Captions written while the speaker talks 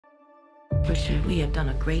Richard, we have done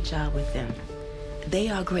a great job with them. They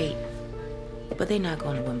are great, but they're not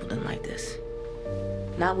going to Wimbledon like this.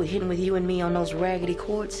 Not with hitting with you and me on those raggedy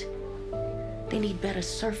courts. They need better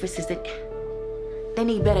surfaces. They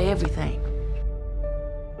need better everything.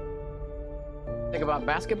 Think about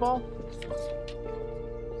basketball?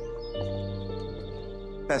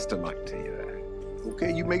 Best of luck to you.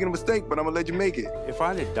 Okay, you making a mistake, but I'm gonna let you make it. If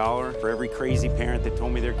I had $1 for every crazy parent that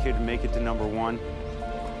told me their kid would make it to #1,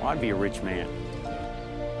 well, I'd be a rich man.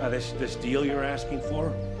 This deal you're asking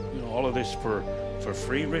for, you know, all of this for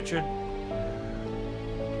free, Richard?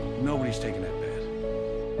 Nobody's taking that bet.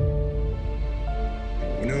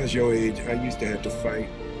 When I was your age, I used to have to fight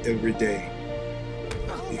every day.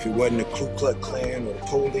 If it wasn't the Ku Klux Klan or the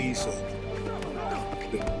police or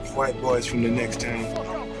the white boys from the next town,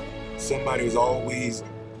 somebody was always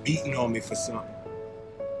beating on me for something.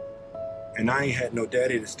 And I ain't had no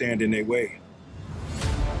daddy to stand in their way.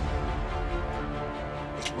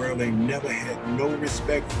 This world ain't never had no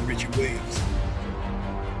respect for Richard Williams.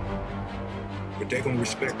 But they gonna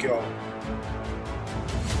respect y'all.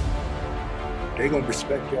 They gonna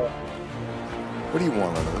respect y'all. What do you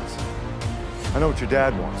want out of this? I know what your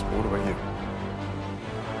dad wants, but what about you?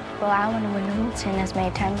 Well, I want to win Wimbledon as many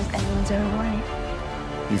times as anyone's ever won it.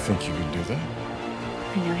 You think you can do that?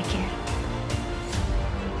 I know I can.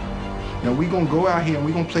 Now we gonna go out here and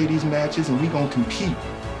we gonna play these matches and we gonna compete.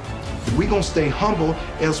 If we gonna stay humble,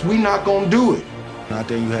 else we not gonna do it. Out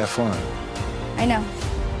there you have fun. I know.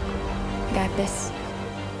 Got this.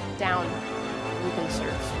 Down. You can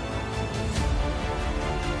serve.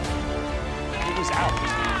 It was out.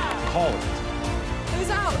 Call it. Who's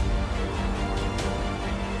out?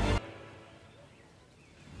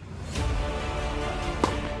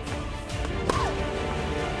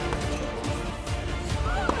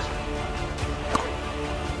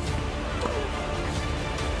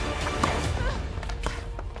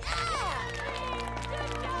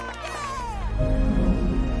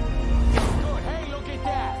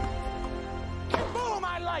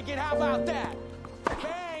 How about that?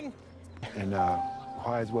 Bang! And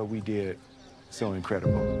why is what we did so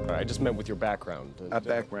incredible? I just meant with your background. Our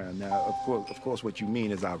background. Now, of course, what you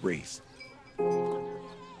mean is our race.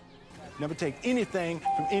 Never take anything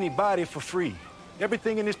from anybody for free.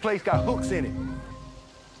 Everything in this place got hooks in it.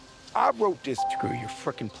 I wrote this. Screw your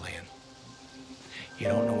frickin' plan. You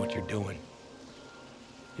don't know what you're doing.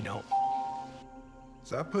 You don't.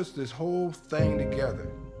 So I put this whole thing together.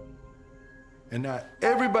 And now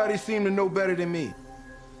everybody seemed to know better than me.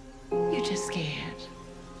 You're just scared.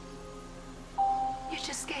 You're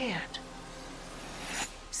just scared.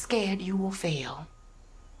 Scared you will fail.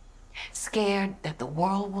 Scared that the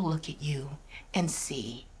world will look at you and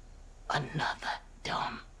see another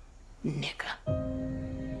dumb nigga.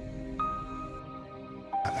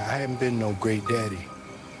 I haven't been no great daddy.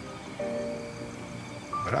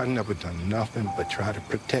 But I've never done nothing but try to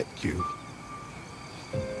protect you.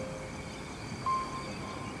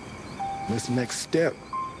 This next step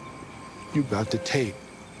you about to take,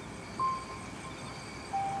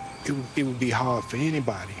 it would be hard for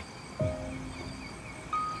anybody.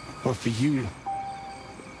 But for you,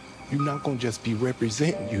 you're not gonna just be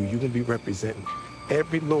representing you, you're gonna be representing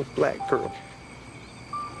every little black girl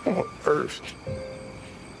on earth.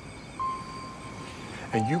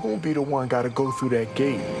 And you're gonna be the one gotta go through that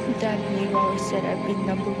gate. Daddy, you always said I'd be #1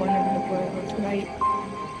 in the world, right?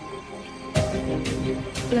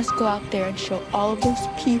 Let's go out there and show all of those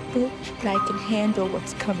people that I can handle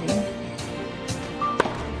what's coming. May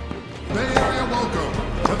I welcome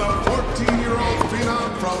to the 14-year-old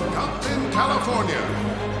phenom from Compton, California,